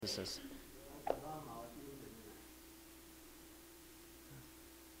This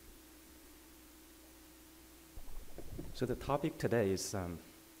So the topic today is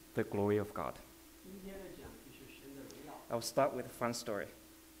the glory of God. I'll start with a fun story.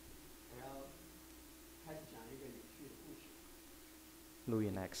 Louis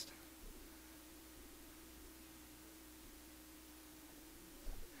next.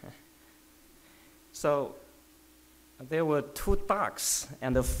 So there were two ducks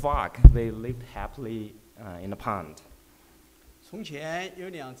and a frog. They lived happily in a pond. 从前有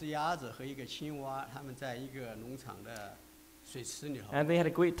两只鸭子和一个青蛙，它们在一个农场的水池里头。 And they had a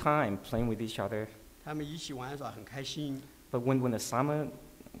great time playing with each other. 它们一起玩耍，很开心。 But when the summer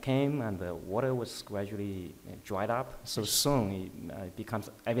came and the water was gradually dried up, so soon it becomes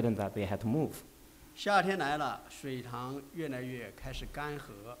evident that they had to move. 夏天来了，水塘越来越开始干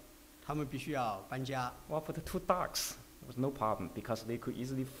涸，它们必须要搬家。 Well, for the two ducks, it was no problem because they could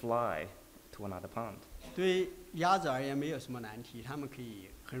easily fly to another pond. 对鸭子而言没有什么难题，它们可以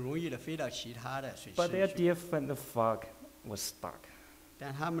很容易地飞到其他的水 But their 池去。 dear friend the frog was stuck.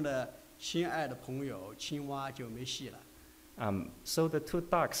 但他们的亲爱的朋友青蛙就没戏了。 So the two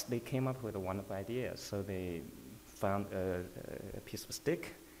ducks, they came up with a wonderful idea. So they found a piece of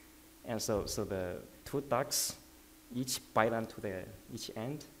stick, and so the two ducks each bite onto each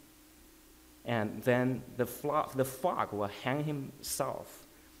end, and then the frog will hang himself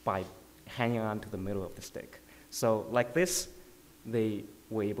by hanging onto the middle of the stick. So like this, they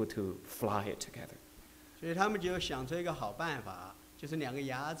were able to fly together. 所以他们就想出一个好办法，就是两个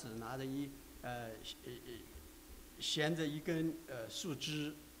鸭子拿着衔着一根树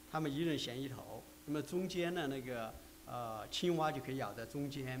枝，他们一人衔一头，那么中间的那个青蛙就可以咬在中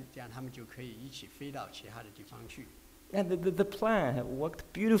间，这样他们就可以一起飞到其他的地方去。 And the plan had worked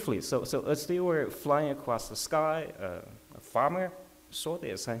beautifully. So as they were flying across the sky, a farmer saw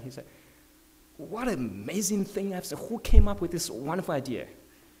this and he said, "What an amazing thing! Who came up with this wonderful idea?"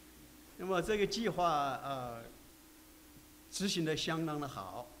 那么这个计划执行得相当的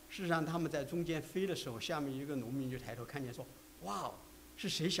好。事实上，他们在中间飞的时候，下面一个农民就抬头看见说：“哇，是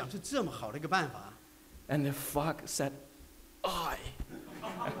谁想出这么好的一个办法？” And the frog said, "I."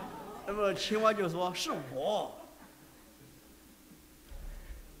 那么青蛙就说：“是我。”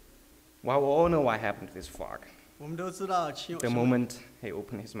 Well, we all know what happened to this frog. 我们都知道 The moment he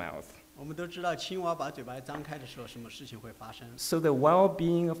opened his mouth. 我们都知道青蛙把嘴巴张开的时候，什么事情会发生。 So the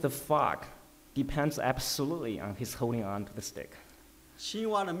well-being of the frog depends absolutely on his holding on to the stick. 青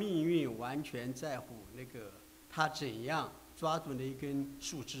蛙的命运完全在乎那个它怎样抓住那一根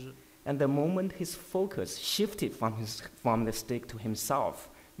树枝。 And the moment his focus shifted from the stick to himself,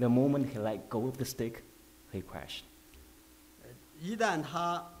 the moment he let go of the stick, he crashed. 一旦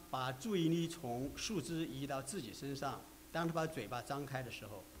他把注意力从树枝移到自己身上，当他把嘴巴张开的时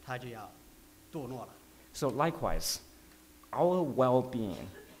候，他就要堕落了。 So likewise, our well-being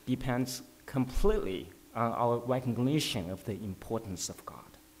depends completely on our recognition of the importance of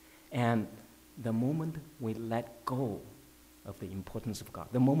God. And the moment we let go of the importance of God,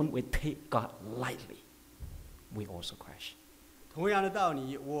 the moment we take God lightly, we also crash. 同样的道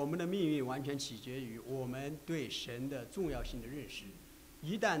理，我们的命运完全取决于我们对神的重要性的认识。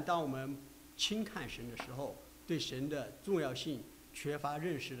一旦当我们轻看神的时候，对神的重要性缺乏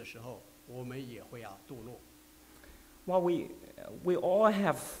认识的时候，我们也会要堕落。 Well, we all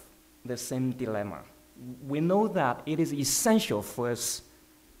have the same dilemma. We know that it is essential for us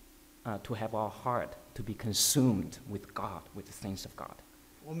to have our heart to be consumed with God, with the things of God.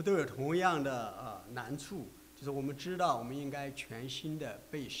 我们都有同样的难处，就是我们知道我们应该全心的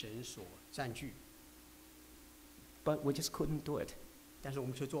被神所占据， But we just couldn't do it. 但是我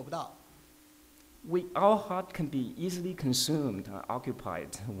们却做不到。 Our heart can be easily consumed, occupied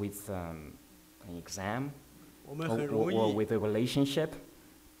with an exam 我们 or, 很容 or 易， with a relationship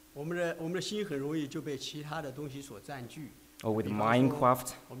我们的心很容易就被其他的东西所占据， or with 比方说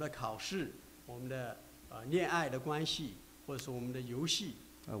Minecraft 我们的考试，我们的恋爱的关系，或者说我们的游戏，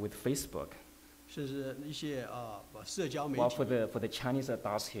 or with Facebook. 甚至一些社交媒 Well, 体。 for the Chinese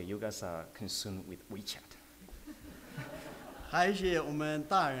adults here, you guys are consumed with WeChat. 还有一些我们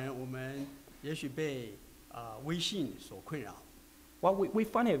大人，我们也许被微信所困扰。 Well, we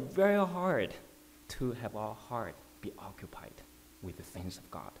find it very hard to have our heart be occupied with the things of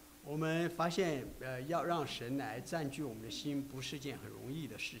God. 我们发现，要让神来占据我们的心，不是件很容易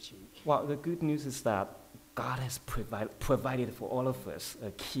的事情。 Well, the good news is that God has provided for all of us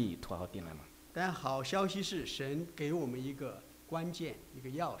a key to our dilemma. 但好消息是，神给我们一个关键，一个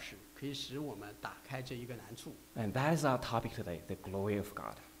钥匙，可以使我们打开这一个难处。 And that is our topic today, the glory of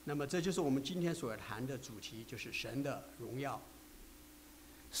God. 那么，这就是我们今天所谈的主题，就是神的荣耀。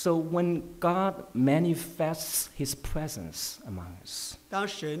So when God manifests His presence among us, 当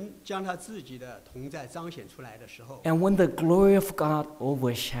神将他自己的同在彰显出来的时候， and when the glory of God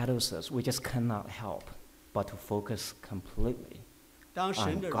overshadows us, we just cannot help but to focus completely 当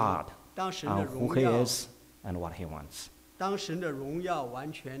神 on 的 God, 当神的 on who 荣 He 耀， is and what He wants. 当神的荣耀完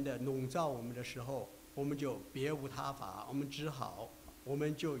全的笼罩我们的时候，我们就别无他法，我们只好，我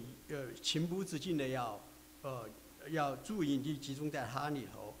们就情不自禁的要注意力集中在他里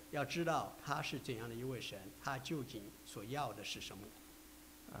头，要知道他是怎样的一位神，他究竟所要的是什么。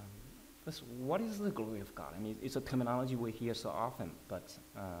First, what is the glory of God? I mean, it's a terminology we hear so often, but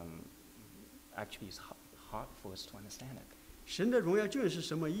actually it's hard for us to understand it. 神的荣耀究竟是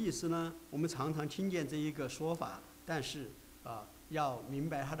什么意思呢？我们常常听见这一个说法，但是要明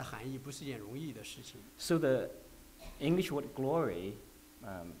白它的含义不是件容易的事情。So the English word glory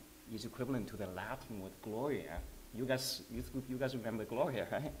is equivalent to the Latin word gloria. You guys remember gloria,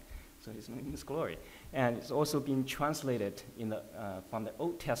 right? So his name is glory, and it's also been translated from the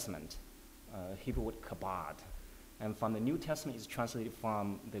Old Testament, Hebrew word kabod, and from the New Testament it's translated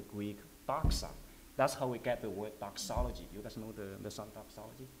from the Greek doxa. That's how we get the word doxology. You guys know the song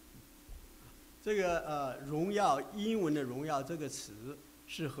doxology? 这个荣耀，英文的荣耀这个词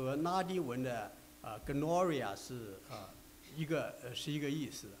是和拉丁文的gloria 是一个意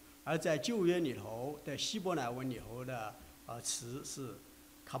思，而在旧约里头的希伯来文里头的词是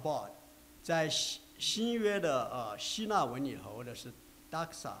kabod， 在新约的希腊文里头的是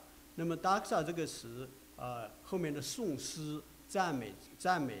doxa。那么 doxa 这个词后面的颂诗、赞美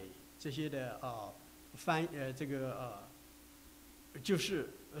这些的就是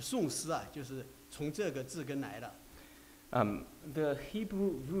颂诗啊，就是从这个字根来的。The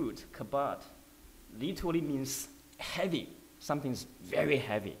Hebrew root kabod literally means heavy. Something's very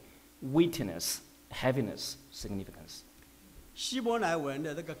heavy, weightiness, heaviness, significance. 希伯来文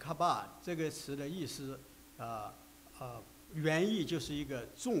的这个 kabod 这个词的意思，原意就是一个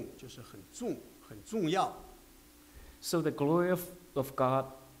重，就是很重、很重要。So the glory of God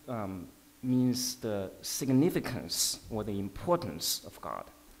means the significance or the importance of God.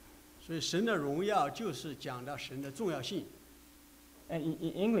 所以神的荣耀就是讲到神的重要性。And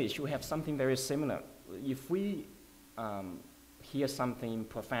in English, we have something very similar. If we hear something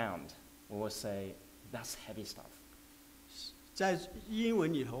profound, we will say, "That's heavy stuff." 在英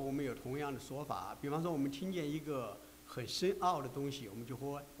文里头，我们有同样的说法。比方说，我们听见一个很深奥的东西，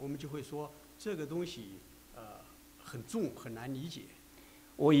我们就会说这个东西很重，很难理解。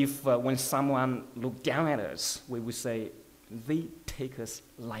Or if when someone look down at us, we would say, "They take us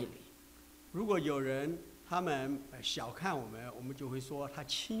lightly." 如果有人他们小看我们，我们就会说他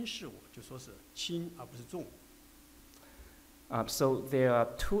轻视我，就说是轻而不是重。So there are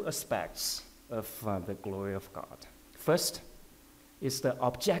two aspects of the glory of God. First is the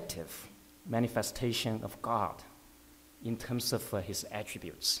objective manifestation of God in terms of His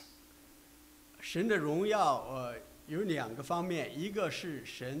attributes. 神的荣耀有两个方面，一个是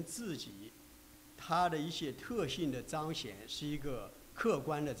神自己他的一些特性的彰显，是一个客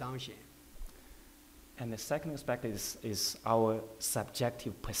观的彰显。And the second aspect is our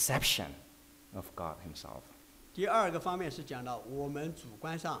subjective perception of God Himself. 第二个方面是讲到我们主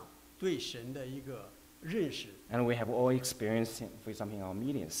观上对神的一个认识。And we have all experienced, for example, in our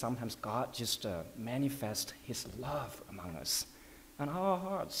meetings, sometimes God just manifests His love among us. And our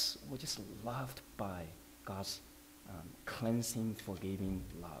hearts were just loved by God's cleansing, forgiving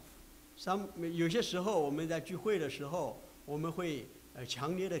love. 有些时候我们在聚会的时候，我们会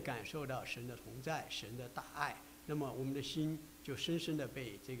强烈的感受到神的同在，神的大爱，那么我们的心就深深的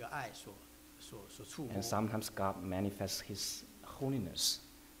被这个爱所触摸。And sometimes God manifests His holiness,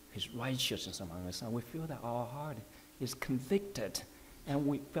 His righteousness among us, and we feel that our heart is convicted, and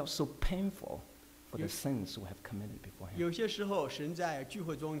we felt so painful for the sins we have committed before Him. 有些时候，神在聚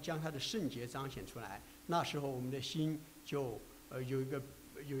会中将他的圣洁彰显出来，那时候我们的心就有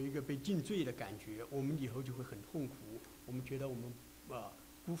一个被定罪的感觉，我们以后就会很痛苦，我们觉得我们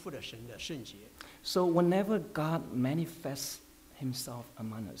辜负了神的圣洁。So whenever God manifests Himself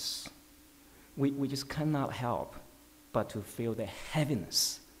among us, we just cannot help but to feel the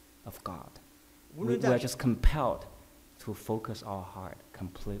heaviness of God. We are just compelled to focus our heart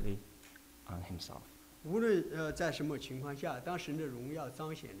completely on Himself. 无论在什么情况下，当神的荣耀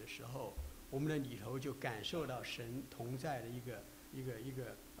彰显的时候，我们的里头就感受到神同在的一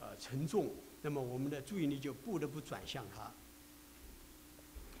个沉重，那么我们的注意力就不得不转向他。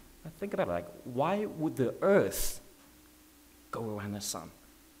I think about it, like, why would the earth go around the sun?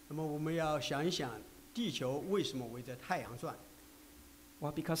 那么我们要想一想，地球为什么围着太阳转？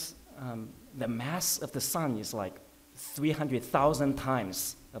 Well, because the mass of the sun is like 300,000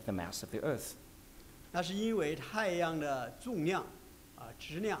 times of the mass of the earth. 那是因为太阳的重量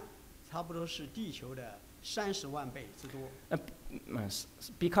质量差不多是地球的30万倍之多。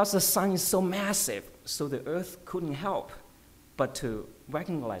Because the sun is so massive, so the earth couldn't help but to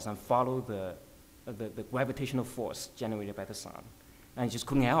recognize and follow the gravitational force generated by the sun. And it just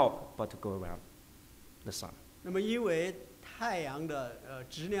couldn't help but to go around the sun. 那么因为太阳的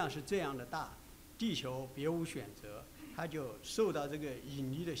质量是这样的大，地球别无选择，它就受到这个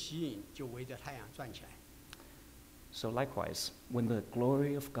引力的吸引，就围着太阳转起来。So likewise, when the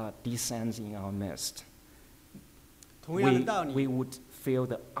glory of God descends in our midst, 同样的道理 we would feel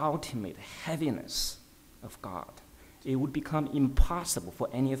the ultimate heaviness of God. It would become impossible for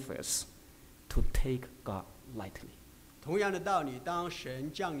any of us to take God lightly. 同样的道理，当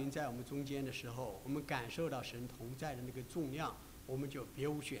神降临在我们中间的时候，我们感受到神同在的那个重量，我们就别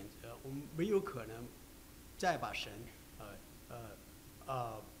无选择，我们没有可能再把神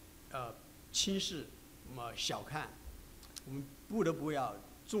轻视、小看，我们不得不要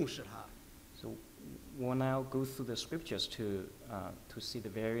重视它。So we'll now go through the scriptures to see the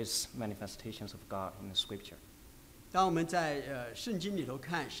various manifestations of God in the scripture. 当我们在圣经里头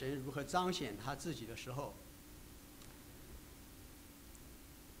看神如何彰显他自己的时候，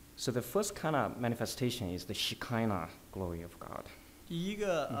 So the first kind of manifestation is the Shekinah glory of God. 第一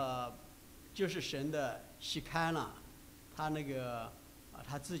个就是神的希开纳，他那个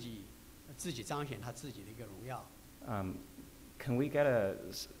他自己彰显他自己的一个荣耀。Can we get a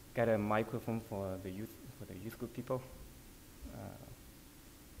microphone for the youth group people?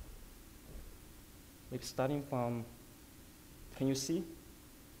 Maybe starting from, can you see?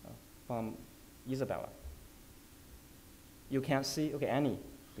 From Isabella. You can't see? Okay, Annie,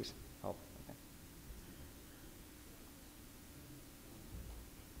 please help.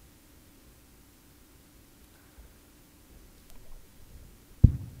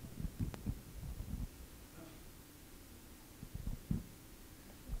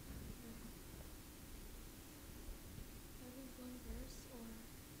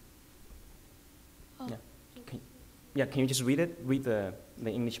 Okay. Yeah, can you just read it? Read the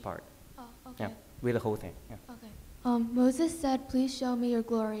English part. Oh, okay. Yeah, read the whole thing. Yeah. Okay. Moses said, "Please show me your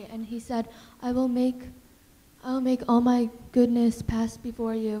glory." And he said, I will make all my goodness pass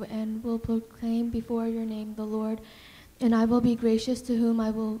before you, and will proclaim before your name the Lord. And I will be gracious to whom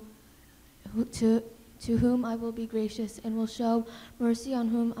I will be gracious, and will show mercy on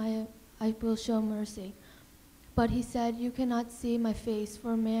whom I will show mercy. But he said, you cannot see my face,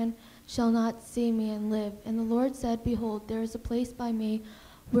 for man shall not see me and live. And the Lord said, behold, there is a place by me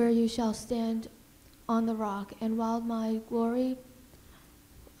where you shall stand on the rock. And while my glory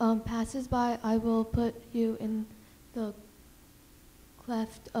passes by, I will put you in the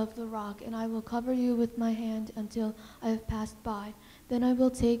cleft of the rock, and I will cover you with my hand until I have passed by. Then I will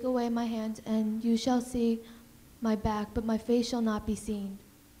take away my hand, and you shall see my back, but my face shall not be seen.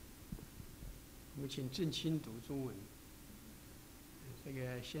 我们请郑清读中文。这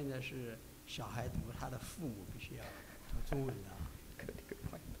个现在是小孩读，他的父母必须要读中文的。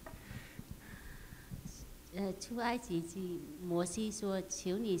出埃及记，摩西说：“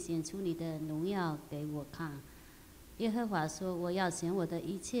求你显出你的荣耀给我看。”耶和华说：“我要显我的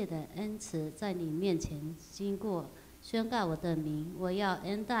一切的恩慈在你面前经过，宣告我的名。我要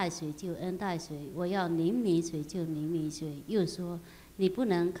恩待谁就恩待谁，我要怜悯谁就怜悯谁。”又说：“你不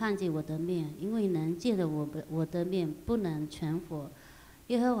能看见我的面，因为能见了我的面，不能存活。”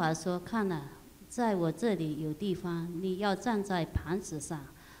耶和华说：“看哪，在我这里有地方，你要站在磐石上。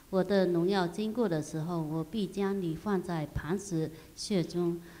我的荣耀经过的时候，我必将你放在磐石穴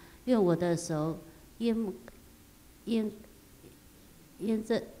中，用我的手遮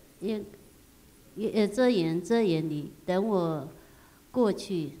掩你，等我过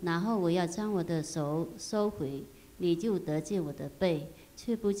去，然后我要将我的手收回，你就得见我的背，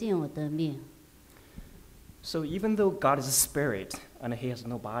却不见我的面。” So even though God is a spirit and he has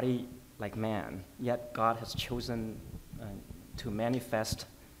no body like man, yet God has chosen to manifest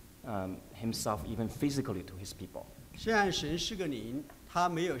himself even physically to his people. 虽然神是个灵，他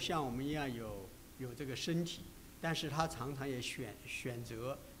没有像我们一样有这个身体，但是他常常也选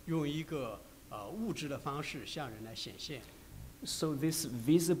择用一个物质的方式向人来显现。So this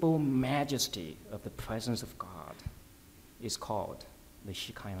visible majesty of the presence of God is called the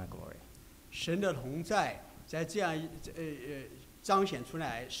Shekinah glory. 神的同在在这样彰显出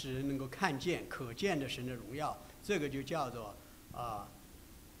来，使人能够看见、可见的神的荣耀，这个就叫做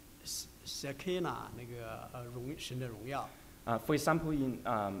Shekinah 那个神的荣耀。For example,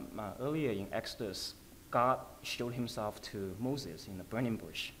 earlier in Exodus, God showed himself to Moses in the burning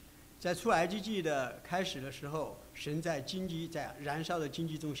bush. 在出埃及记的开始的时候，神在燃烧的荆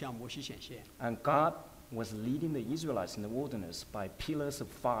棘中向摩西显现。 And God was leading the Israelites in the wilderness by pillars of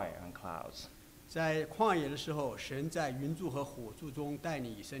fire and clouds. 在旷野的时候，神在云柱和火柱中带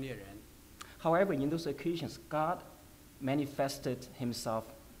领以色列人。 However, in those occasions, God manifested himself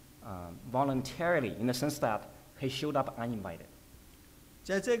voluntarily in the sense that he showed up uninvited.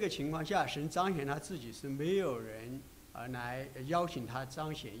 在这个情况下，神彰显他自己是没有人来邀请他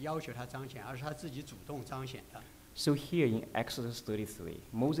彰显、要求他彰显，而是他自己主动彰显的。 So here in Exodus 33,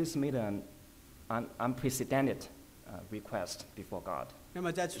 Moses made an unprecedented request before God. 那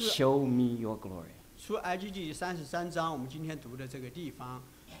么在 Show me your glory. 出埃及记33章，我们今天读的这个地方，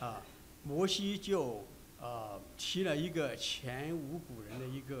摩西就提了一个前无古人的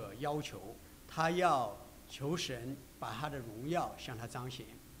一个要求，他要求神把他的荣耀向他彰显。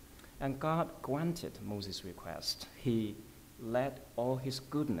 And God granted Moses' request. He let all his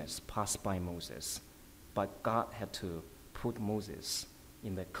goodness pass by Moses, but God had to put Moses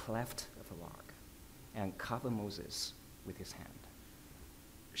in the cleft of the rock and cover Moses with his hand.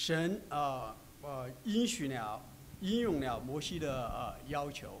 神应用了摩西的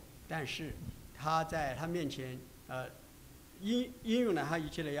要求，但是他在他面前应用了他一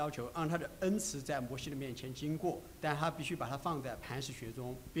切的要求，让他的恩慈在摩西的面前经过，但他必须把它放在磐石穴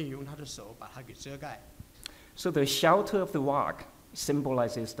中，并用他的手把它给遮盖。 So the shelter of the rock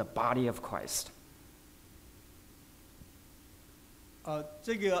symbolizes the body of Christ.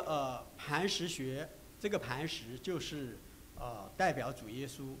 这个磐石穴，这个磐石就是代表主耶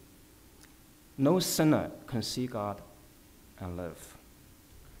稣。 No sinner can see God and live.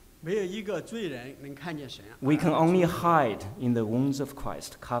 没有一个罪人能看见神。 We can only hide in the wounds of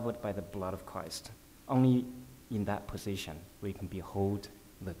Christ, covered by the blood of Christ. Only in that position we can behold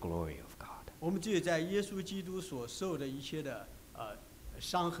the glory of God. 我们只有在耶稣基督所受的一切的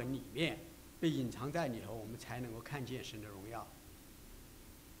伤痕里面，被隐藏在里头，我们才能够看见神的荣耀。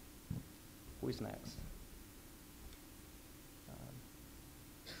 Who is next?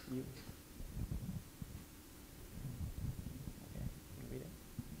 You. Okay, you read it.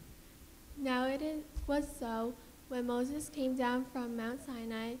 Now was so, when Moses came down from Mount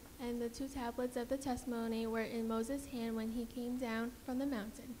Sinai, and the 2 tablets of the testimony were in Moses' hand when he came down from the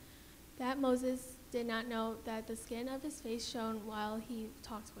mountain, that Moses did not know that the skin of his face shone while he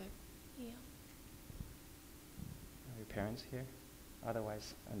talked with him. Are your parents here?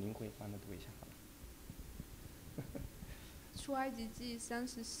 Otherwise, 您会帮他读一下好了。出埃及记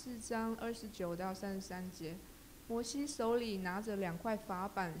34章29到33节，摩西手里拿着2块法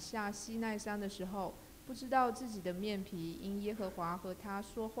板下西奈山的时候，不知道自己的面皮因耶和华和他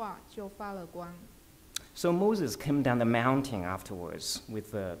说话就发了光。 So Moses came down the mountain afterwards with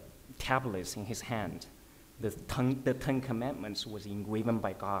the tablets in his hand. The Ten Commandments was engraven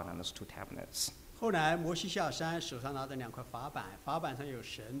by God on those 2 tablets. 后来摩西下山，手上拿着2块法板，法板上有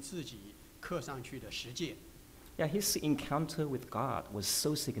神自己刻上去的十诫。 Yeah, his encounter with God was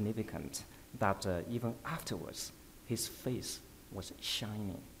so significant that even afterwards, his face was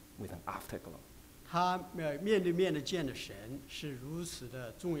shining with an afterglow. 他面对面的见着神是如此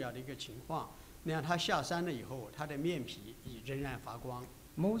的重要的一个情况，那样他下山了以后，他的面皮仍然发光。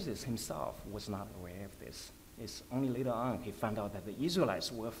 Moses himself was not aware of this. It's only later on he found out that the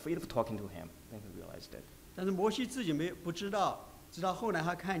Israelites were afraid of talking to him. Then he realized it. 但是摩西自己不知道，直到后来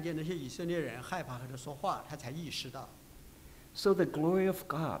他看见那些以色列人害怕和他说话，他才意识到。 So the glory of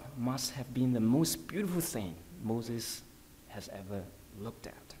God must have been the most beautiful thing Moses has ever looked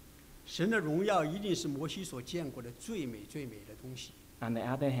at. 神的荣耀一定是摩西所见过的最美最美的东西。 On the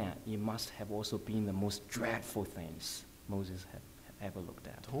other hand, it must have also been the most dreadful things Moses had ever looked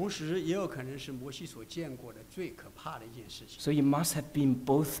at. 同时，也有可能是摩西所见过的最可怕的一件事情。 So it must have been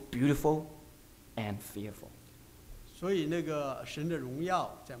both beautiful and fearful. 所以，那个神的荣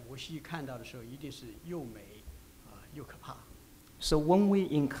耀，在摩西看到的时候，一定是又美又可怕。 So when we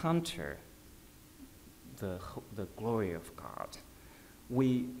encounter the glory of God,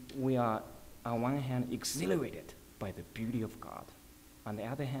 we are on one hand exhilarated by the beauty of God. On the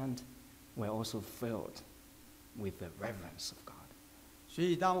other hand, we're also filled with the reverence of God. 所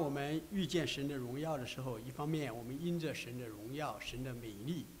以，当我们遇见神的荣耀的时候，一方面我们因着神的荣耀、神的美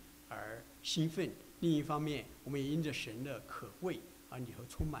丽而兴奋；另一方面，我们也因着神的可贵而里头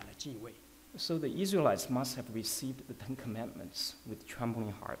充满了敬畏。 So the Israelites must have received the Ten Commandments with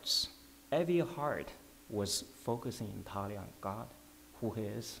trembling hearts. Every heart was focusing entirely on God, who He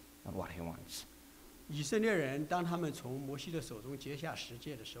is, and what He wants. 以色列人当他们从摩西的手中接下十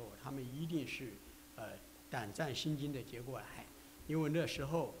诫的时候，他们一定是胆战心惊的接过来，因为那时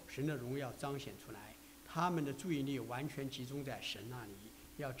候神的荣耀彰显出来，他们的注意力完全集中在神那里，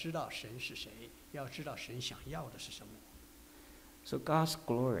要知道神是谁，要知道神想要的是什么。 So God's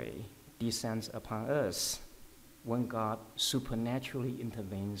glory descends upon us when God supernaturally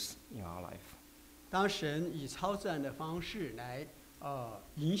intervenes in our life. 当神以超自然的方式来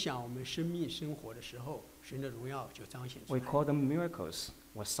影响我们生命生活的时候，神的荣耀就彰显出 We 来。 call them miracles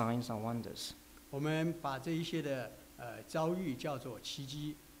or signs and wonders. 我们把这一些的遭遇叫做奇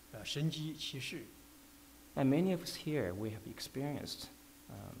迹、神迹、奇事。 And many of us here, we have experienced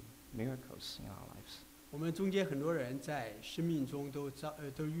miracles in our lives. 我们中间很多人在生命中都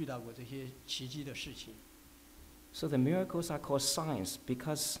遇到过这些奇迹的事情。 So the miracles are called signs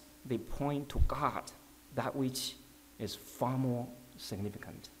because they point to God, that which is far more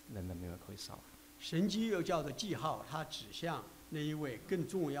significant than the miracle itself. 神迹又叫做记号，它指向那一位更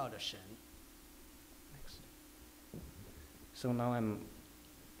重要的神。 So now I'm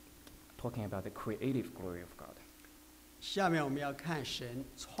talking about the creative glory of God. 下面我们要看神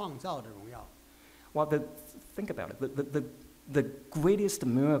创造的荣耀。 Well, think about it. The greatest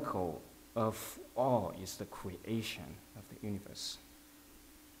miracle of all is the creation of the universe.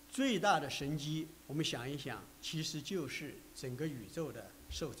 最大的神迹，我们想一想，其实就是整个宇宙的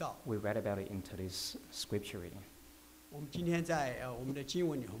受造。 We read about it in today's scripture reading. 我们今天在我们的经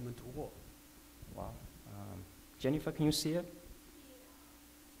文里头，我们读过。 Wow. Jennifer, can you see it?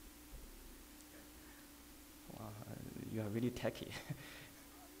 Wow, you are really techy.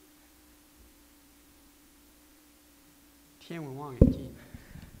 天文望远镜。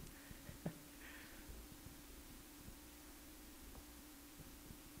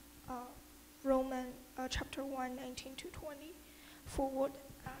 Romans chapter 1, 19 to 20. For what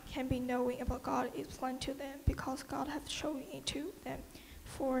can be knowing about God is plain to them, because God hath shown it to them.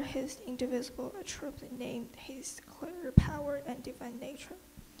 For his indivisible attributes named his clear power and divine nature,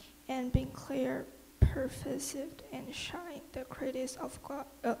 and being clear, pervasive, and shine the credits of God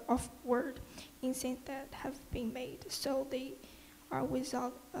of word in things that have been made, so they are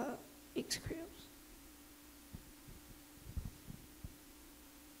without excuse.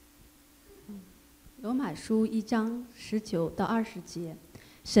 罗马书1章19到20节，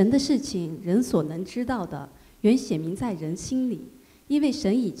神的事情，人所能知道的，原显明在人心里，因为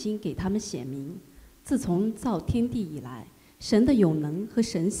神已经给他们显明。自从造天地以来，神的永能和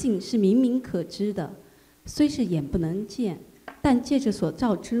神性是明明可知的，虽是眼不能见，但借着所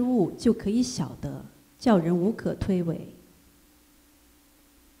造之物就可以晓得，叫人无可推诿。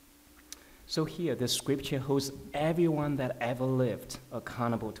So here, the scripture holds everyone that ever lived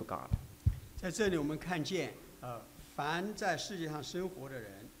accountable to God. 在这里，我们看见，凡在世界上生活的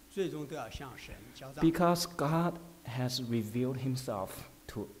人，最终都要向神交账。 Because God has revealed himself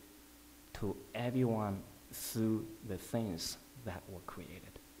to everyone through the things that were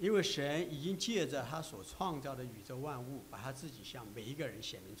created. 因为神已经借着他所创造的宇宙万物，把他自己向每一个人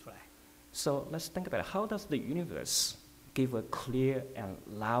显明出来。 So let's think about it. How does the universe give a clear and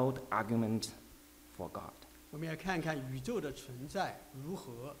loud argument for God? 我们要看看宇宙的存在如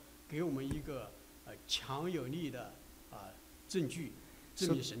何给我们一个强有力的证据，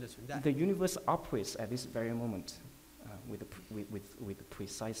证明神的存在。 The universe operates at this very moment with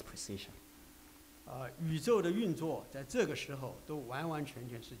precise precision. 宇宙的运作在这个时候都完完全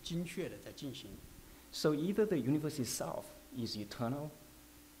全是精确的在进行。 So either the universe itself is eternal,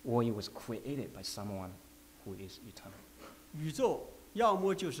 or it was created by someone who is eternal. 宇宙要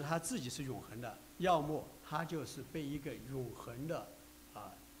么就是它自己是永恒的，要么它就是被一个永恒的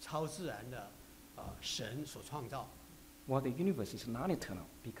超自然的神所创造。 Well, the universe is not eternal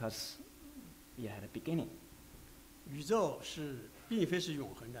because it had a beginning. 宇宙并非是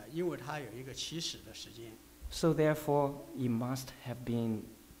永恒的，因为它有一个起始的时间。 So therefore, it must have been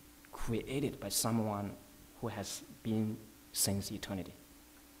created by someone who has been since eternity.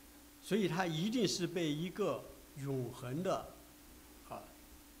 所以它一定是被一个永恒的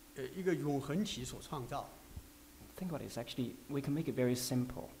一个永恒体所创造。 Think about it. It's actually, we can make it very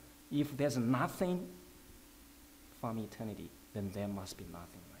simple. If there's nothing from eternity, then there must be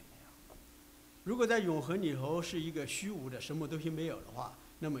nothing right now. 如果在永恒里头是一个虚无的，什么东西没有的话，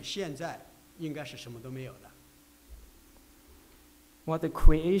那么现在应该是什么都没有的。 Well, the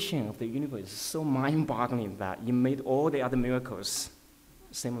creation of the universe is so mind-boggling that it made all the other miracles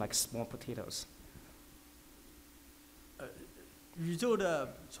seem like small potatoes. 宇宙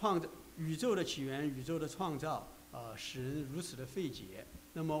的起源，宇宙的创造，使人如此的费解。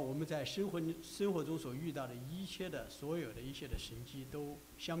那么我们在生活中所遇到的所有的一切的神迹，都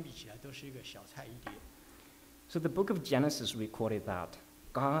相比起来都是一个小菜一碟。 So the book of Genesis recorded that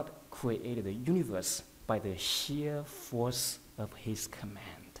God created the universe by the sheer force of his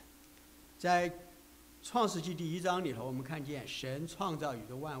command. 在创世纪第1章里头，我们看见神创造宇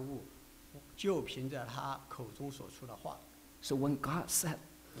宙万物，就凭着他口中所出的话。 So when God said,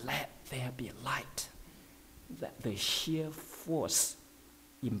 "Let there be light," that the sheer force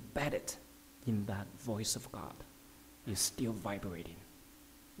embedded in that voice of God is still vibrating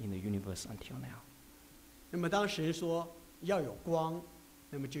in the universe until now. 那么当神说要有光，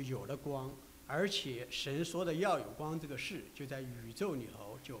那么就有了光，而且神说的要有光这个事，就在宇宙里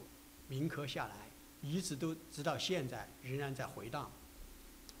头就铭刻下来，直到现在仍然在回荡。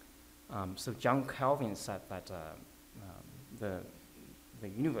So John Calvin said that the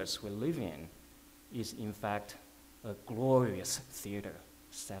universe we live in is in fact a glorious theater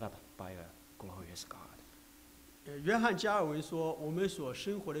set up by a glorious God. 约翰加尔文说，我们所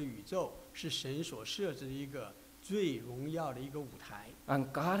生活的宇宙是神所设置的一个最荣耀的一个舞台。 And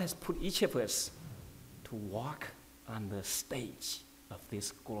God has put each of us to walk on the stage of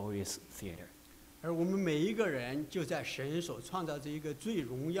this glorious theater. 而我们每一个人就在神所创造这一个最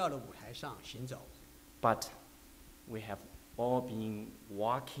荣耀的舞台上行走。 But we have all been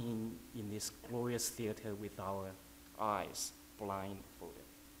walking in this glorious theater with our eyes blindfolded.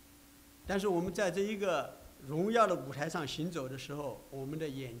 但是我们在这一个荣耀的舞台上行走的时候，我们的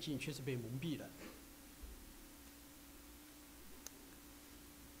眼睛却是被蒙蔽的。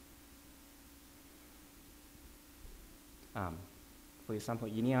 For example,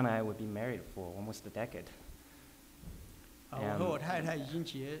 Yini and I, we've been married for almost a decade. 我和我太太已经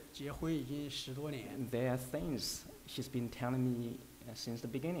结婚已经10多年。 And there are things she's been telling me since the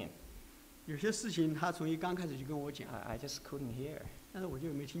beginning. 有些事情她从一刚开始就跟我讲， I just couldn't hear. 但是我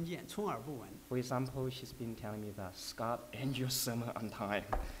就没听见，充耳不闻。 For example, she's been telling me that Scott, end your sermon on time.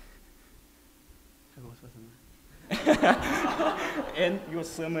 她跟我说什么？ End your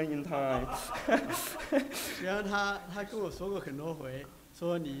sermon in time. 然后她跟我说过很多回，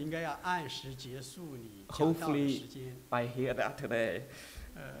说你应该要按时结束你讲道的时间。 I hear that today.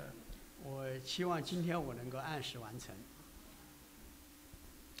 我期望今天我能够按时完成。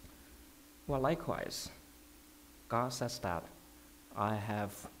 Well, likewise, God says that I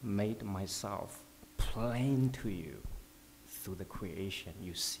have made myself plain to you through the creation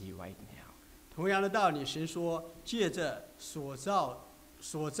you see right now. 同样的道理，神说，借着所造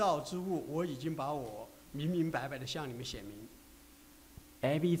之物，我已经把我明明白白的向你们显明。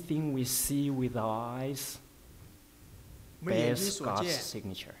 Everything we see with our eyes 我们眼睛 bears 所 God's 见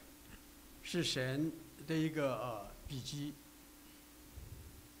signature. 是神的一个笔迹。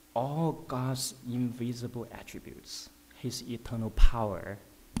 All God's invisible attributes, His eternal power,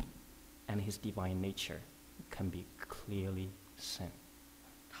 and His divine nature can be clearly seen.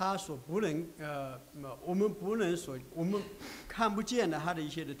 他所不能我们看不见的他的一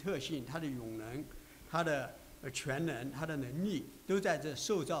些的特性，他的永能，他的全能，他的能力，都在这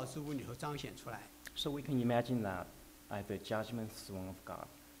受造之物里头彰显出来。 So we can imagine that at the judgment throne of God,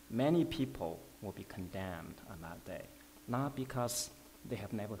 many people will be condemned on that day, not because they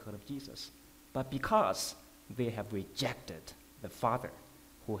have never heard of Jesus, but because they have rejected the Father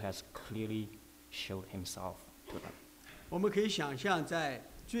who has clearly showed Himself to them. 我们可以想象，在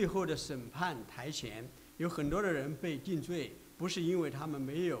最后的审判台前，有很多的人被定罪，不是因为他们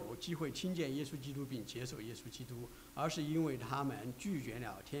没有机会听见耶稣基督并接受耶稣基督，而是因为他们拒绝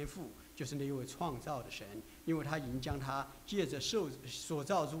了天父，就是那一位创造的神，因为他已经将他借着所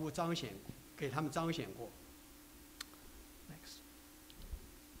造之物给他们彰显过。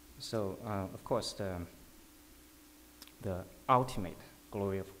 So, of course, the ultimate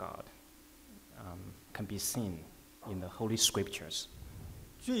glory of God can be seen in the Holy Scriptures.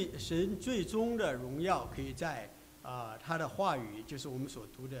 神最终的荣耀可以在他的话语，就是我们所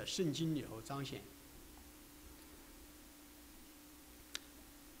读的圣经里头彰显。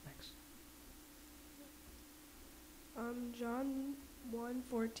 John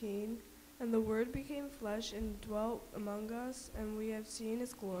 1:14, and the Word became flesh and dwelt among us, and we have seen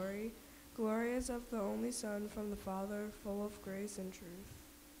His glory, glory as of the only Son from the Father, full of grace and truth.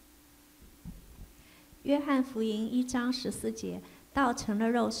 约翰福音1章14节，道成了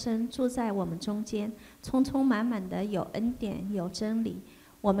肉身，住在我们中间，充充满满的有恩典，有真理。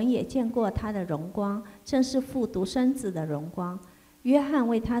我们也见过他的荣光，正是父独生子的荣光。约翰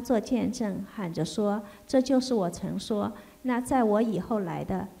为他做见证，喊着说：“这就是我曾说，那在我以后来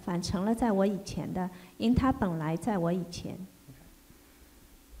的，反成了在我以前的，因他本来在我以前。”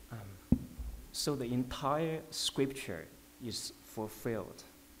 So the entire Scripture is fulfilled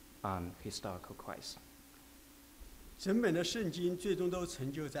on historical Christ. 整本的圣经最终都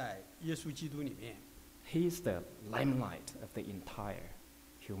成就在耶稣基督里面。 He is the limelight of the entire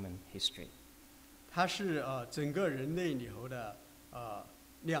human history. 他是整个人类里头的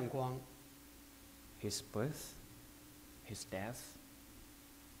亮光。His birth, His death,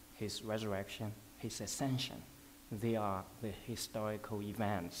 His resurrection, His ascension. They are the historical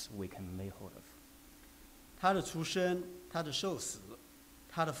events we can lay hold of. 他的出生，他的受死，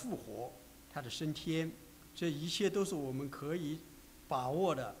他的复活，他的升天，这一切都是我们可以把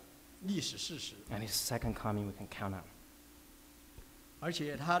握的历史事实。 And His second coming we can count on. 而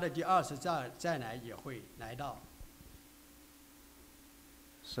且他的第二次再来也会来到。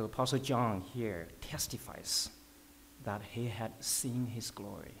 So Apostle John here testifies that he had seen His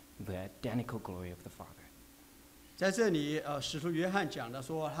glory, the identical glory of the Father. 在这里，使徒约翰讲的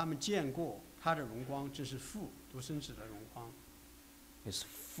说，他们见过他的荣光，这是父独生子的荣光。 Is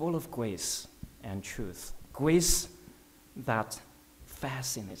full of grace and truth. Grace that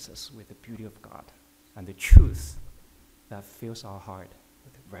fascinates us with the beauty of God, and the truth that fills our heart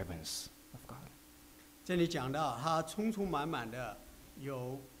with the reverence of God. 这里讲到他充充满满的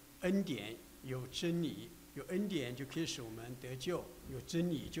有恩典，有真理，有恩典就可以使我们得救，有真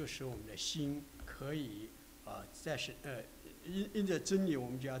理就使我们的心可以在神因着真理，我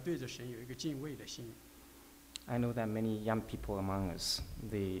们就要对着神有一个敬畏的心。 I know that many young people among us,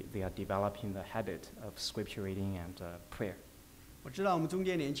 they are developing the habit of scripture reading and prayer. 我知道我们中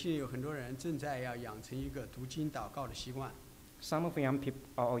间年轻人有很多人正在要养成一个读经祷告的习惯。 Some of the young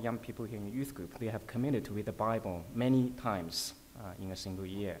people here in the youth group, they have committed to read the Bible many times in a single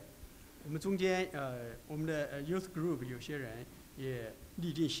year. 我们中间我们的youth group 有些人也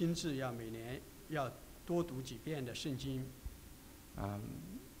立定心志，要每年要多读几遍的圣经。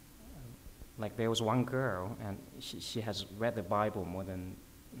 Like there was one girl, and she has read the Bible more than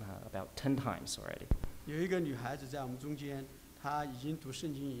about 10 times already. 有一个女孩子在我们中间，她已经读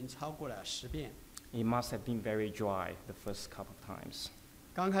圣经已经超过了10遍。 It must have been very dry the first couple of times.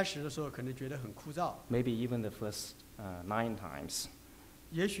 刚开始的时候可能觉得很枯燥， Maybe even the first 9 times.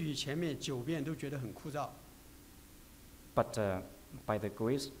 也许前面9遍都觉得很枯燥。 But by the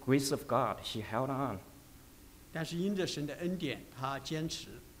grace of God, she held on. 但是因着神的恩典，她坚持。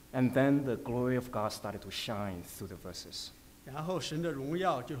 And then the glory of God started to shine through the verses. 然后神的荣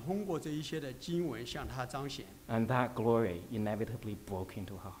耀就通过这一些的经文向她彰显。 And that glory inevitably broke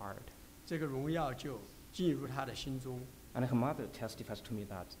into her heart. 这个荣耀就进入她的心中。 And her mother testifies to me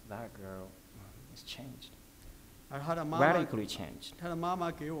that that girl is changed, 而她的妈妈， radically changed. 她的妈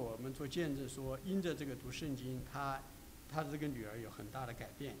妈给我们做见证说，因着这个读圣经，她的这个女儿有很大的改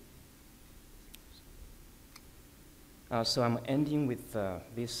变。 So I'm ending with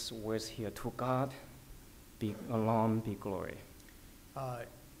these words here. To God be alone be glory.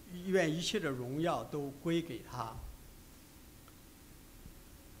 愿一切的荣耀都归给他。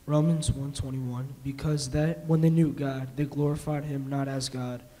 Romans 1:21, because that when they knew God, they glorified him not as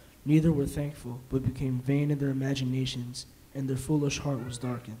God, neither were thankful, but became vain in their imaginations, and their foolish heart was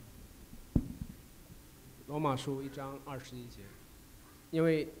darkened. 罗马书1章21节，因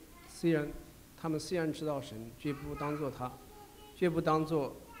为他们虽然知道神，绝不当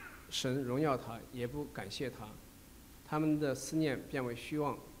作神荣耀他，也不感谢他，他们的思念变为虚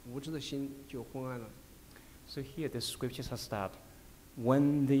妄，无知的心就昏暗了。 So here the scripture says that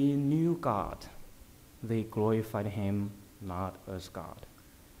when they knew God, they glorified him not as God.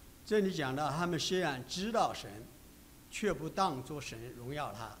 这里讲到，他们虽然知道神，却不当作神荣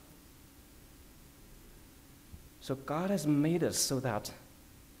耀他。 So God has made us so that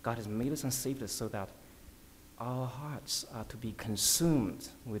God has made us and saved us so that our hearts are to be consumed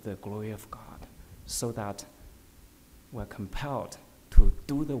with the glory of God, so that we're compelled to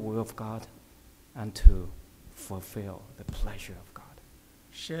do the will of God and to fulfill the pleasure of God.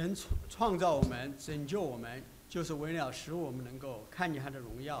 神创造我们，拯救我们，就是为了使我们能够看见他的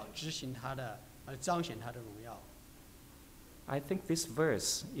荣耀，执行他的，彰显他的荣耀。 I think this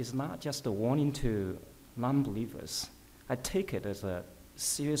verse is not just a warning to non-believers. I take it as a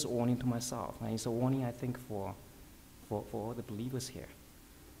serious warning to myself, and it's a warning I think for all the believers here.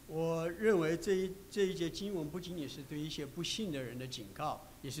 我认为这一节经文不仅仅是对一些不信的人的警告，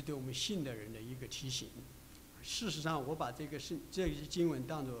也是对我们信的人的一个提醒。事实上，我把这一节经文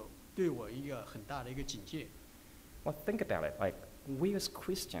当作对我一个很大的一个警戒。 Well, think about it. Like we as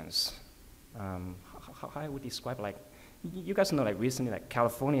Christians, how I would describe like you guys know like recently like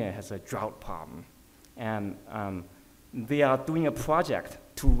California has a drought problem, and they are doing a project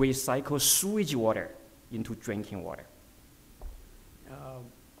to recycle sewage water into drinking water.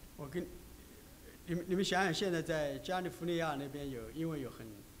 我跟你们想想，现在在加利福尼亚那边因为有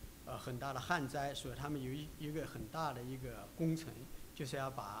很大的旱灾，所以他们有一个很大的一个工程，就是要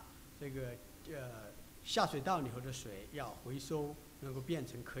把这个下水道里头的水要回收，能够变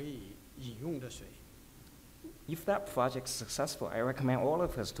成可以饮用的水。if that project's successful, I recommend all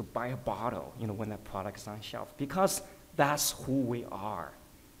of us to buy a bottle, when that product is on shelf, because that's who we are.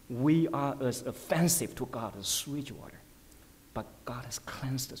 We are as offensive to God as sewage water. But God has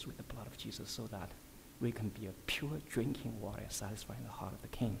cleansed us with the blood of Jesus so that we can be a pure drinking water, satisfying the heart of the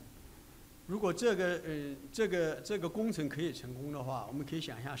King. 如果这个工程可以成功的话，我们可以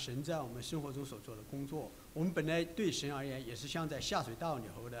想象神在我们生活中所做的工作。我们本来对神而言也是像在下水道里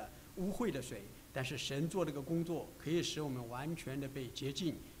头的污秽的水，但是神做这个工作可以使我们完全的被洁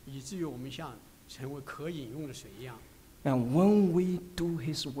净，以至于我们像成为可饮用的水一样。And when we do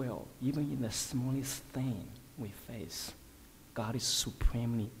His will, even in the smallest thing we face, God is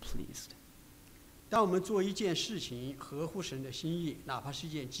supremely pleased. 当我们做一件事情合乎神的心意，哪怕是一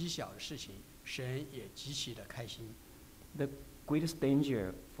件极小的事情，神也极其的开心。The greatest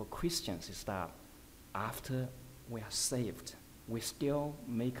danger for Christians is that after we are saved, we still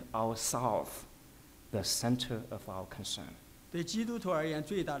make ourselves the center of our concern. 对基督徒而言，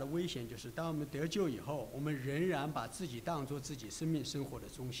最大的危险就是，当我们得救以后，我们仍然把自己当作自己生命生活的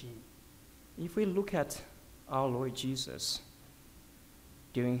中心。If we look at our Lord Jesus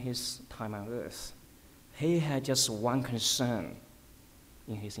during His time on earth, He had just one concern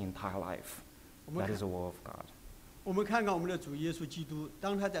in His entire life. That is the will of God. 我们看看我们的主耶稣基督，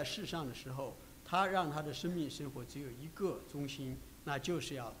当他在世上的时候，他让他的生命生活只有一个中心，那就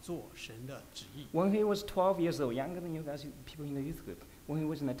是要做神的旨意。When he was 12 years old, younger than you guys, people in the youth group, when he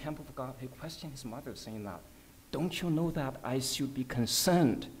was in the temple of God, he questioned his mother, saying that, "Don't you know that I should be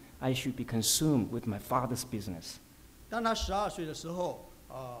concerned, I should be consumed with my father's business?" 当他12岁的时候，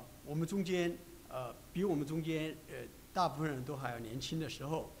我们中间，比我们中间大部分人都还要年轻的时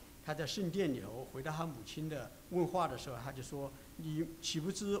候，他在圣殿里头回答他母亲的问话的时候，他就说：“你岂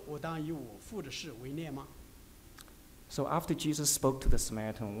不知我当以我父的事为念吗？” So after Jesus spoke to the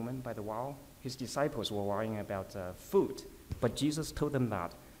Samaritan woman by the well, his disciples were worrying about food, but Jesus told them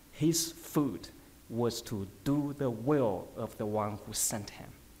that his food was to do the will of the one who sent him.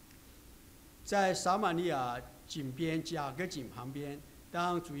 在撒玛利亚井边雅各井旁边，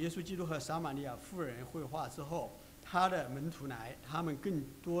当主耶稣基督和撒玛利亚妇人会话之后，他的门徒来，他们更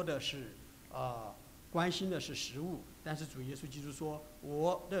多的是关心的是食物，但是主耶稣基督说：“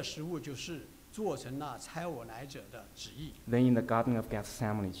我的食物就是做成那差我来者的旨意。” Then in the Garden of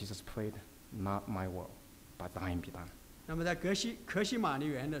Gethsemane, Jesus prayed, "Not my will, but thine be done." 那么在可西玛尼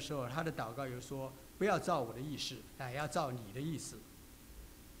园的时候，他的祷告有说：“不要照我的意思，乃要照你的意思。”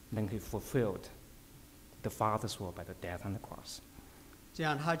 Then he fulfilled the Father's will by the death on the cross. 这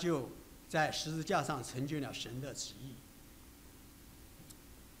样他就在十字架上成就了神的旨意。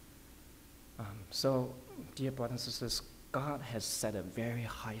So, dear brothers and sisters, God has set a very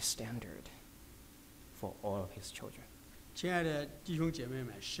high standard for all of His children. 亲爱的弟兄姐妹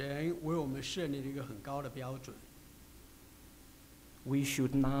们，神为我们设立了一个很高的标准。We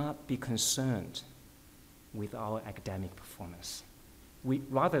should not be concerned with our academic performance.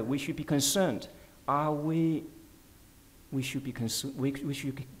 Rather, we should be concerned. We should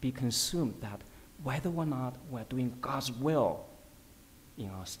be consumed that whether or not we're doing God's will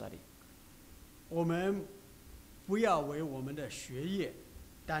in our study. 我们不要为我们的学业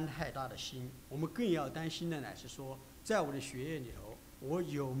担太大的心，我们更要担心的乃是说，在我的学业里头，我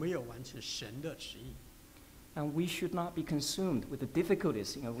有没有完成神的旨意。And we should not be consumed with the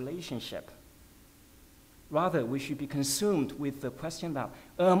difficulties in a relationship. Rather, we should be consumed with the question that,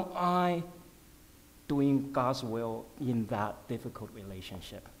 am I doing God's will in that difficult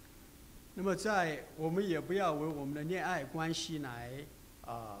relationship? 那么我们也不要为我们的恋爱关系来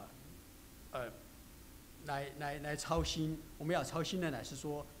操心。我们要操心的乃是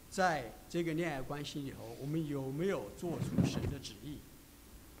说，在这个恋爱关系里头，我们有没有做出神的旨意？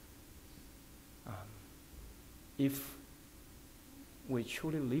 If we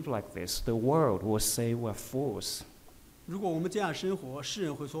truly live like this, the world will say we're fools. 如果我们这样生活，世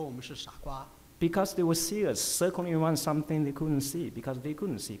人会说我们是傻瓜。 Because they will see us circling around something they couldn't see, because they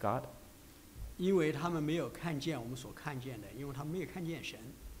couldn't see God. 因为他们没有看见我们所看见的，因为他们没有看见神。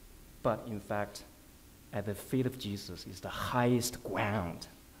 But in fact, at the feet of Jesus is the highest ground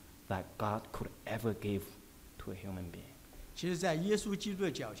that God could ever give to a human being. 其实，在耶稣基督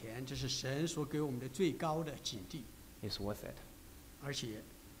的脚前，这是神所给我们的最高的境地。 It's worth it. 而且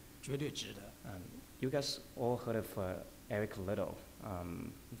绝对值得。You guys all heard of Eric Liddell,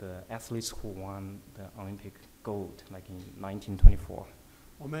 the athletes who won the Olympic gold, like in 1924.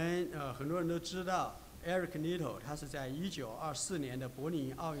 我们很多人都知道 Eric Liddell， 他是在1924年的柏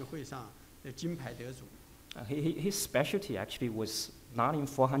林奥运会上的金牌得主。His specialty actually was not in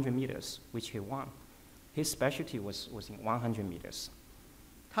 400 meters, which he won. His specialty was in 100 meters.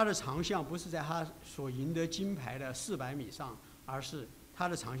 他的长项不是在他所赢得金牌的400米上，而是他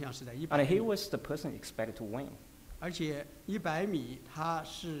的长项是在100 And he 米。 was the person expected to win. 而且100米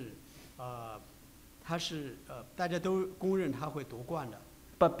大家都公认他会夺冠的。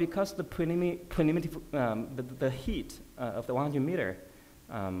 But because the the heat of the 100 meter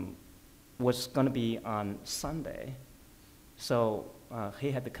was going to be on Sunday, so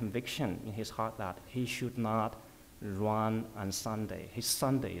he had the conviction in his heart that he should not run on Sunday. His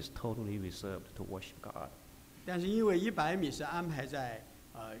Sunday is totally reserved to worship God. 但是因为100米是安排在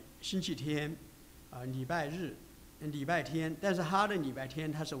星期天、礼拜日、礼拜天，但是他的礼拜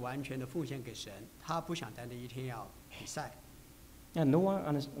天他是完全的奉献给神，他不想在那一天要比赛。 And no one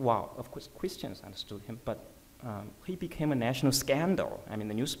well, of course, Christians understood him, but he became a national scandal. I mean,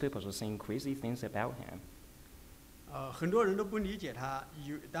 the newspapers were saying crazy things about him. 很多人都不理解他，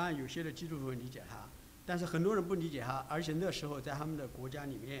当然有些的基督徒理解他，但是很多人不理解他，而且那时候在他们的国家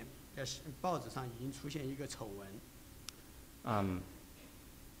里面，在报纸上已经出现一个丑闻。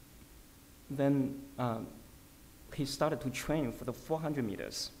Then he started to train for the 400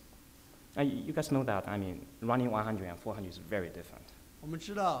 meters. You guys know that, I mean, running 100 and 400 is very different. 我们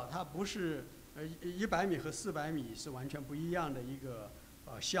知道它不是100米和400米是完全不一样的一个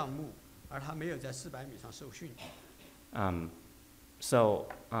项目，而他没有在400米上受训。So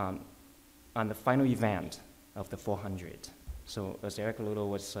on the final event of the 400, so as Eric Liddell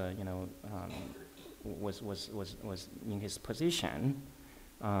was, was in his position,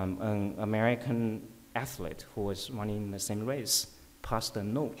 an American athlete who was running the same race passed a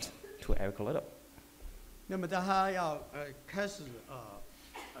note to Eric Liddell. 那么在他要开始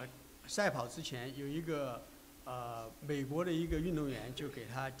赛跑之前，有一个美国的一个运动员就给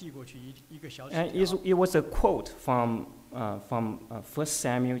他递过去一个小纸条。 And it was a quote from 1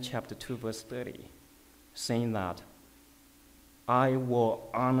 Samuel chapter 2 verse 30, saying that I will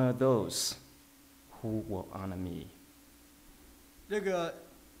honor those who will honor me. 这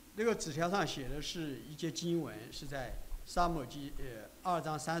个纸条上写的是一节经文，是在撒母耳记2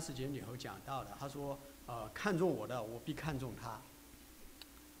章30节里头讲到的。他说看重我的，我必看重他。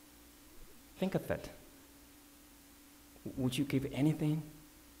 Think of it. Would you give anything,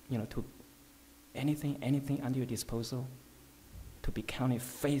 to anything under your disposal to be counted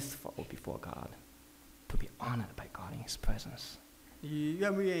faithful before God, to be honored by God in His presence? 你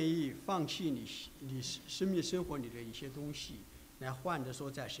愿不愿意放弃你生命生活里的一些东西，来换着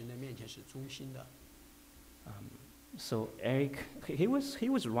说在神的面前是忠心的？ So Eric, he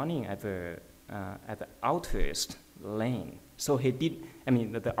was running at the outermost lane. So he did. I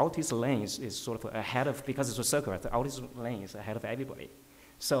mean, the outermost lane is sort of ahead of, because it's a circle. The outermost lane is ahead of everybody.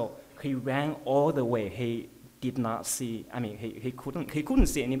 So he ran all the way. He did not see. I mean, he couldn't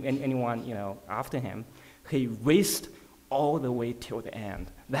see anyone after him. He raced all the way till the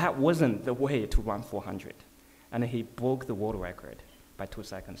end. That wasn't the way to run 400, and he broke the world record by 2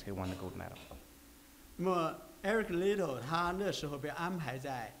 seconds. He won the gold medal. 那么 Eric Liddell 他那时候被安排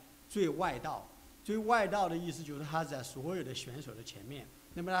在最外道。最外道的意思就是他在所有的选手的前面。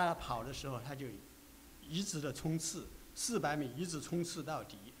那么他跑的时候，他就一直的冲刺，400米一直冲刺到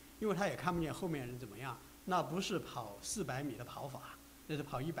底，因为他也看不见后面人怎么样。那不是跑400米的跑法，那是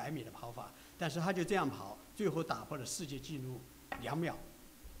跑100米的跑法。但是他就这样跑，最后打破了世界纪录2秒。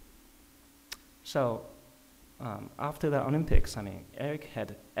So, after the Olympics, I mean, Eric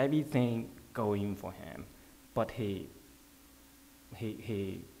had everything going for him, but he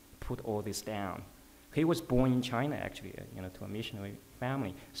put all this down. He was born in China, actually, to a missionary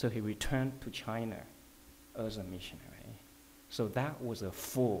family. So he returned to China as a missionary. So that was a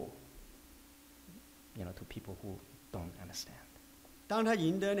fool, to people who don't understand. 当他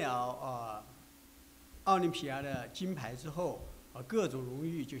赢得了奥林匹亚的金牌之后，各种荣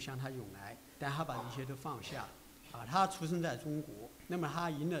誉就向他涌来，但他把一切都放下。他出生在中国，那么他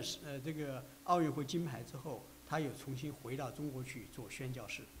赢了这个奥运会金牌之后，他又重新回到中国去做宣教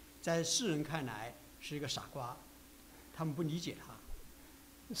士。在世人看来是一个傻瓜，他们不理解他。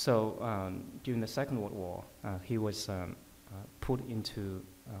So during the Second World War, he was put into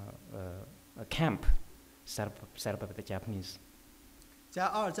a camp set up by the Japanese. 在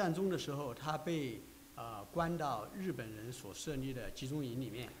2战中的时候，他被关到日本人所设立的集中营里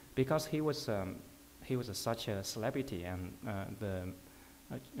面。Because he was such a celebrity, and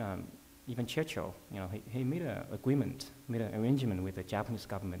even Churchill, he made an arrangement with the Japanese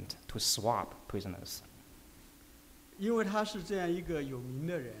government to swap prisoners. 因为他是这样一个有名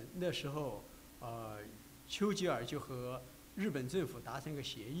的人，那时候，丘吉尔就和日本政府达成一个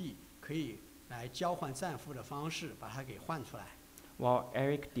协议，可以来交换战俘的方式把他给换出来。Well,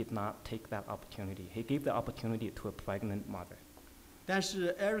 Eric did not take that opportunity. He gave the opportunity to a pregnant mother. 但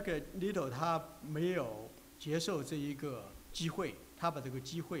是 Eric Little 他没有接受这一个机会，他把这个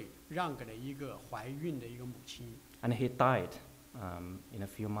机会让给了一个怀孕的一个母亲。And he died in a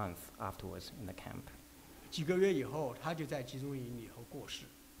few months afterwards in the camp. 几个月以后，他就在集中营里头过世。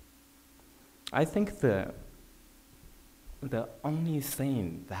I think the only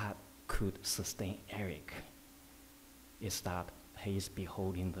thing that could sustain Eric is that he is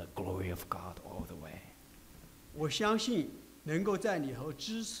beholding the glory of God all the way. 我相信能够在里头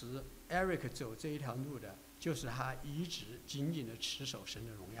支持 Eric 走这一条路的，就是他一直紧紧地持守神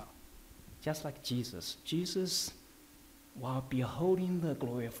的荣耀。Just like Jesus, while beholding the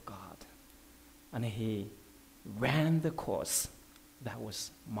glory of God, and he ran the course that was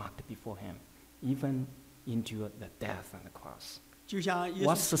marked before him, even endured the death on the cross. 就像耶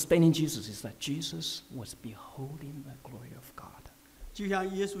What's 稣， sustaining Jesus is that Jesus was beholding the glory of God. 就像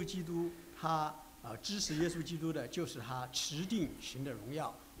耶稣基督，他支持耶稣基督的，就是他持定神的荣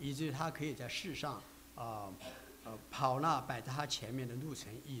耀，以至于他可以在世上跑那摆在他前面的路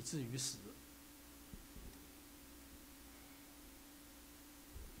程，以至于死。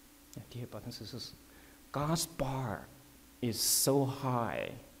Dear brothers and sisters, God's bar is so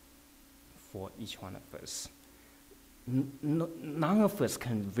high for each one of us. None of us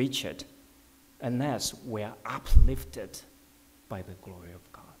can reach it unless we are uplifted by the glory of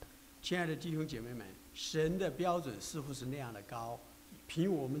God. 亲爱的弟兄姐妹们，神的标准似乎是那样的高，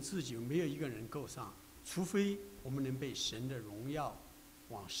凭我们自己没有一个人够上，除非我们能被神的荣耀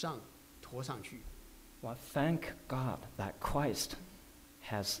往上拖上去。Well, thank God that Christ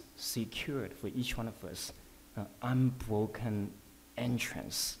has secured for each one of us an unbroken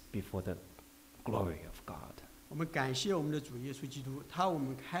entrance before the glory of God. 我们感谢我们的主耶稣基督，他为我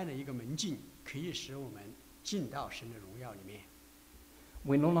们开了一个门径，可以使我们进到神的荣耀里面。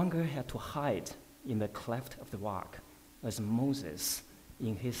We no longer have to hide in the cleft of the rock as Moses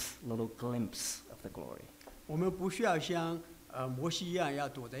in his little glimpse of the glory. 我们不需要像摩西一样要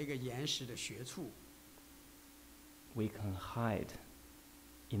躲在一个岩石的穴处。We can hide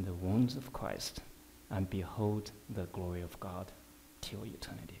in the wounds of Christ and behold the glory of God till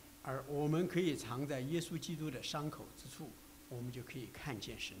eternity. 而我们可以藏在耶稣基督的伤口之处，我们就可以看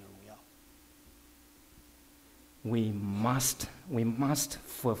见神的荣耀。We must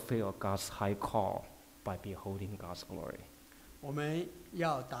fulfill God's high call by beholding God's glory. 我们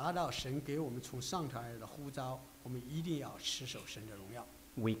要达到神给我们从上头而来的呼召，我们一定要持守神的荣耀。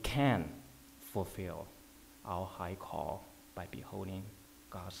We can fulfill our high call by beholding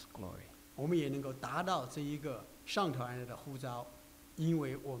God's glory. 我们也能够达到这一个上头而来的呼召，因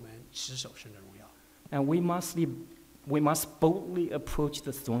为我们持守神的荣耀。And we must boldly approach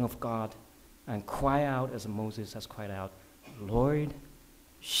the throne of God and cry out as Moses has cried out, Lord,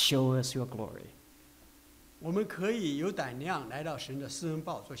 show us your glory. 我们可以有胆量来到神的施恩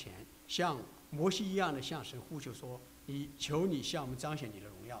宝座前，像摩西一样的向神呼求说：“求你向我们彰显你的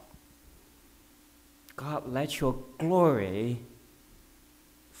荣耀。” God, let your glory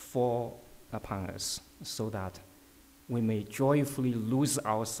fall upon us so that we may joyfully lose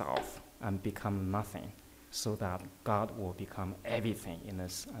ourselves and become nothing, so that God will become everything in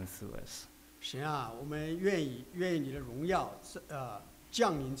us and through us. 神啊，我们愿意你的荣耀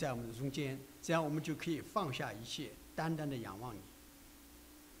降临在我们的中间，这样我们就可以放下一切，单单的仰望你。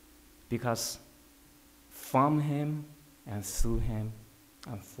Because from him and through him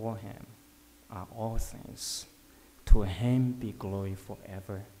and for him are all things. To him be glory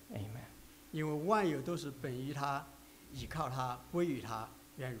forever. Amen. 因为万有都是本于他，倚靠他，归于他，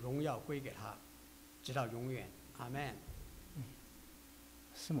愿荣耀归给他，直到永远。阿门。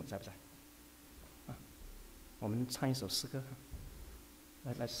师母在不在？我们唱一首诗歌。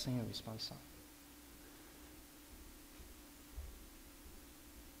Let's sing a response song.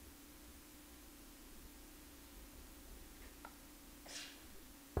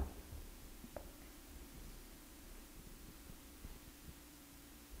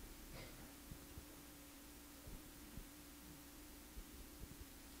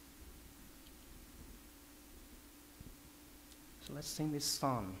 So let's sing this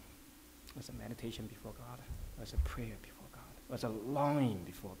song as a meditation before God, as a prayer before God, as a longing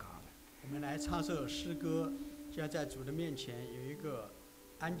before God. 我们来唱这首诗歌，就要在主的面前有一个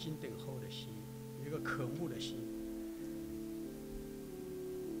安静等候的心，有一个渴慕的心。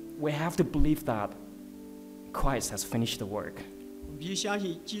We have to believe that Christ has finished the work. 我们必须相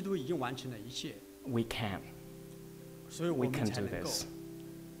信基督已经完成了一切， We can. 所以我 We 们 can 才 do 能够。 this.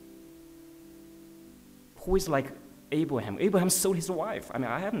 Who is like Abraham? Abraham sold his wife. I mean,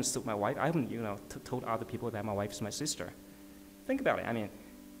 I haven't sold my wife. I haven't, told other people that my wife is my sister. Think about it. I mean,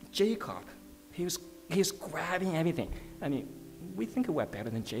 Jacob, he was grabbing everything. I mean, we think we're better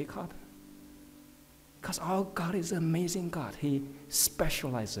than Jacob. Because our God is an amazing God. He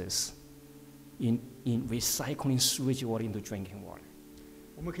specializes in recycling sewage water into drinking water.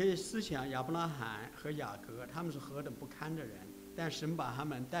 我们可以思想亚伯拉罕和雅各，他们是何等不堪的人，但神把他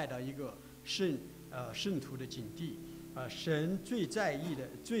们带到一个圣徒的境地。神最在意的、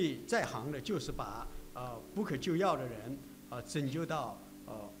最在行的，就是把不可救药的人拯救到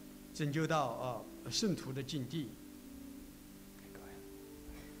圣徒的境地。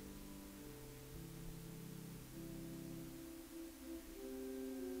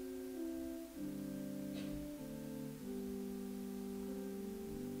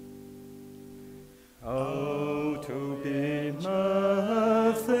Oh, to be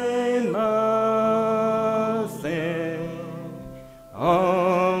nothing, nothing,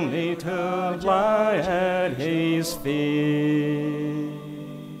 only to lie at his feet,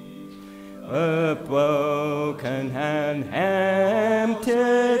 a broken and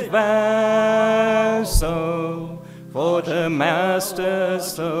emptied vessel, for the master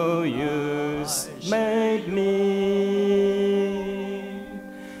so use made me.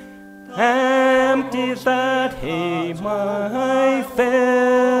 Empty that he might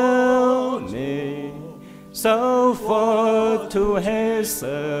fill me, so forth to his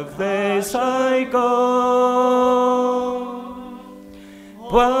service I go.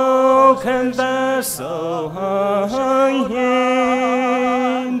 Broken vessel unhindered,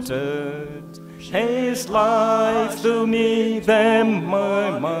 his life through me then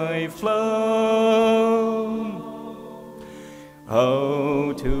might flow.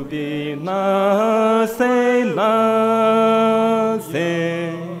 Oh, to be nothing, nothing,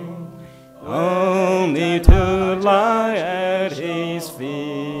 only to lie at his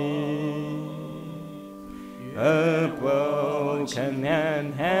feet, a broken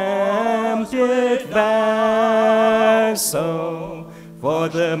and emptied vessel, for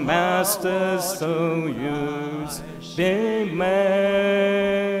the master's so use be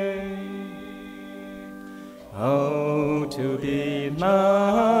made. Oh, to be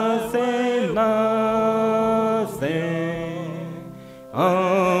nothing, nothing,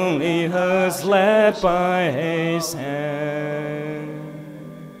 only us led by his hand,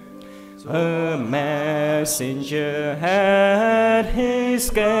 a messenger at his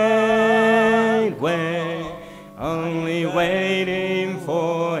gateway, only waiting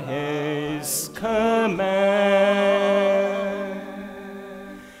for his command.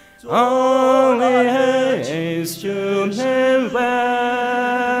 Only his human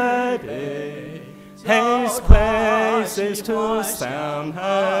ready, his places to sound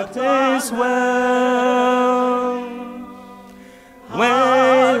at his well.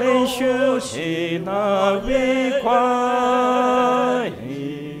 Wherein should he not require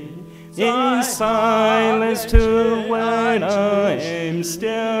in silence to when I am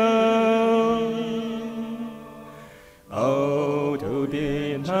still? Oh, to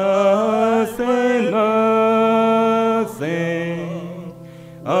be nothing, nothing,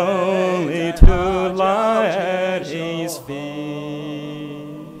 only to lie at his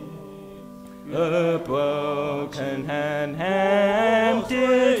feet, a broken and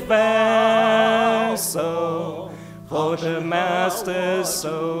emptied vessel, for the master's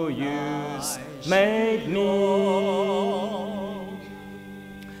so use made me.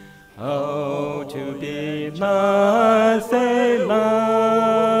 Oh, to be nothing, nothing,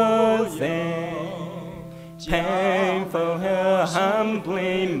 painful how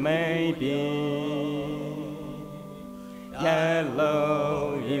humbly may be, yet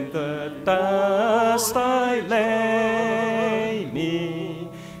low in the dust I lay me,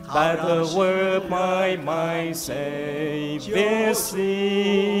 by the word my Savior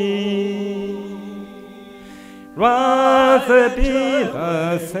see. Rather be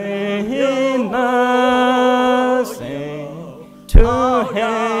nothing, nothing, to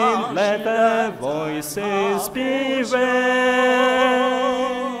him let the voices be raised.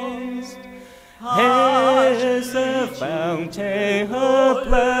 He is the fountain of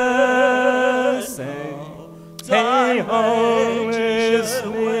blessing, he honors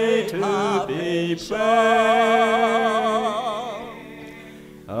me to be praised.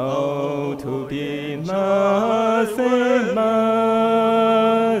 Oh, to be nothing,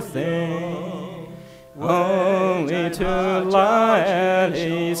 nothing, only to lie at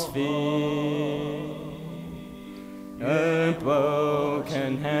his feet, a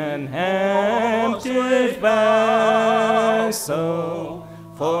broken and emptied vessel,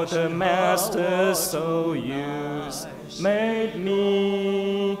 for the master's so use made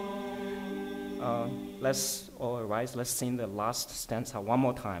me. let's all rise. Let's sing the last stanza one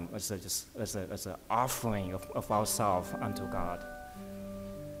more time as an offering of ourselves unto God.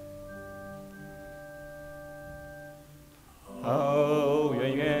 哦，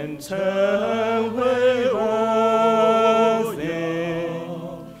愿愿成为我的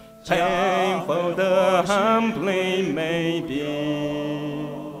，painful the humbly may be,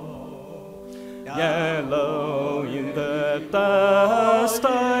 yellow in the dust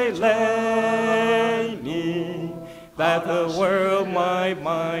I lay me, that the world might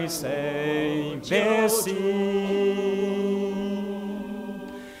my Savior see.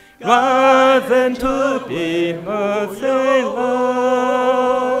 Rather than to be nothing,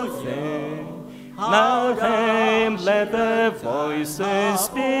 now him let the voices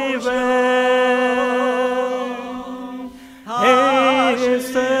be raised. He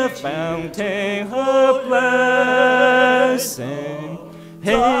is the fountain of blessing.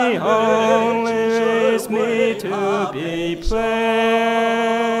 He only is me to be praised.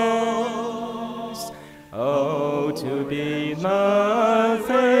 Oh, to be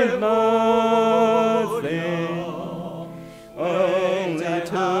nothing, nothing, only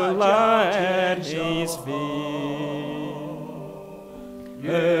to lie at His feet.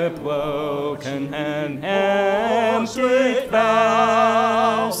 A broken and empty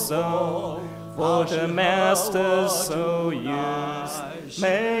vessel, for the Master so used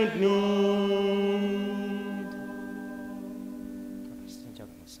made me.